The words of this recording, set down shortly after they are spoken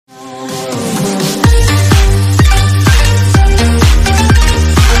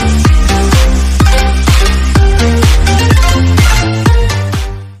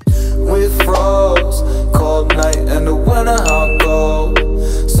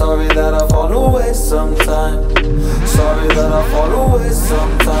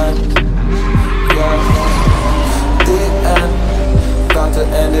sometimes. Yeah, the end. Got to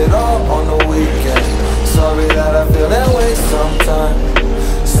end it all on the weekend. Sorry that I feel that way sometimes.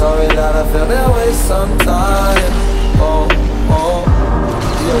 Sorry that I feel that way sometimes. Oh, oh,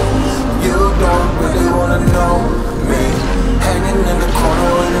 yeah. You don't really wanna know me, hanging in the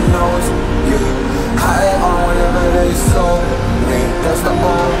corner with the nose. Yeah, high on whatever they sold me. That's the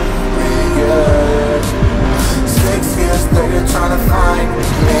only, yeah. 6 years later trying to find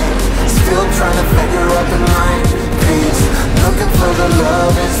me, still trying to figure out the line. Peace, looking for the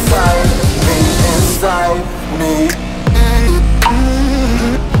love inside me, inside me.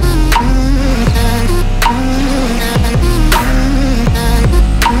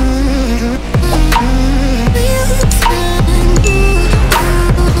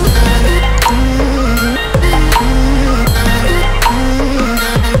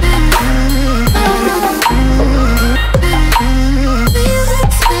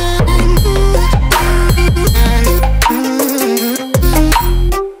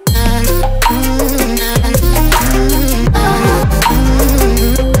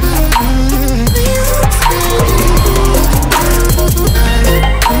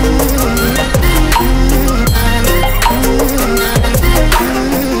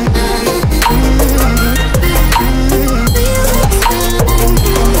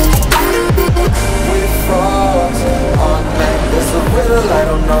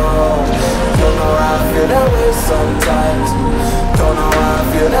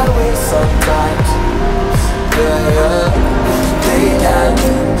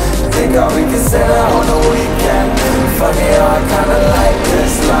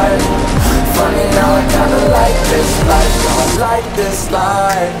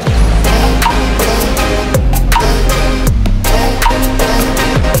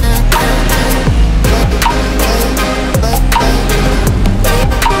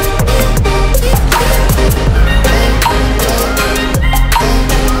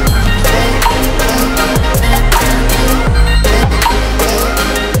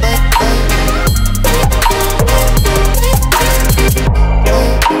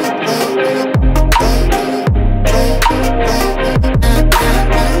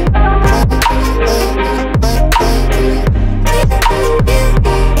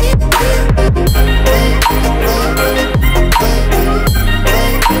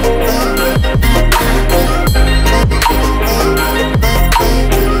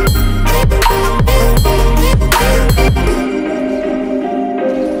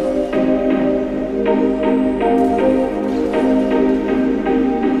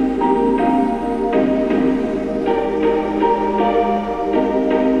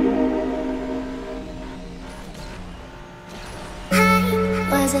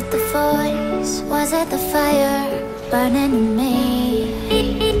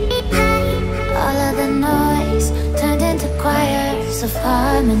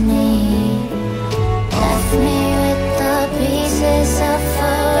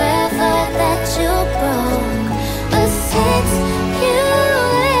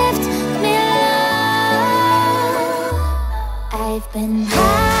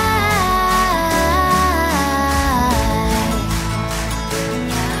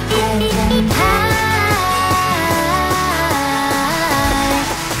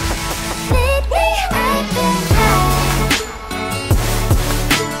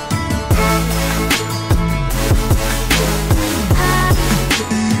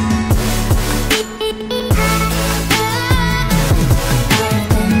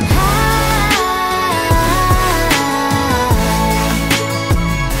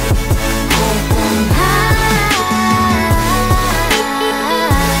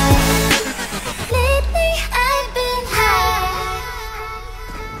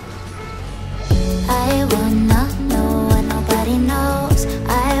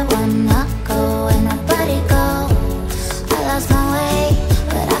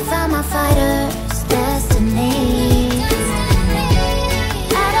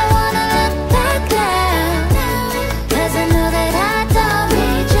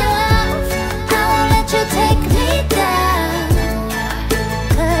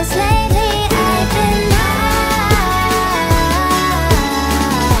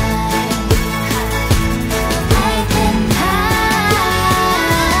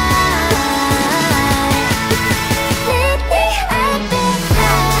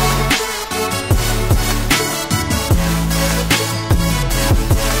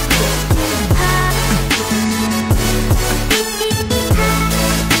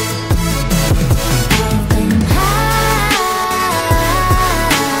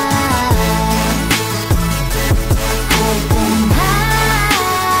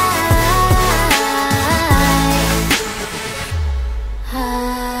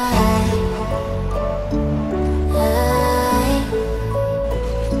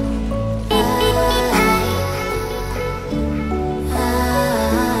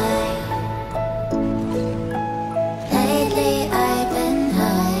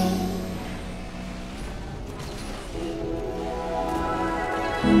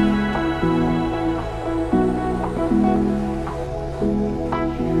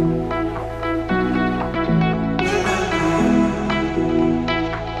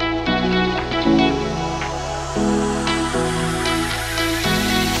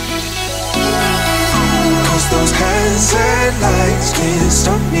 Those hazard lights can't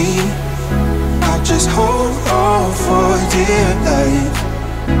stop me. I'll just hold on for dear life.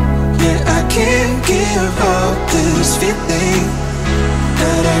 Yeah, I can't give up this feeling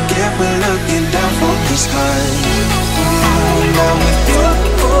that I get when looking down from the sky. Now with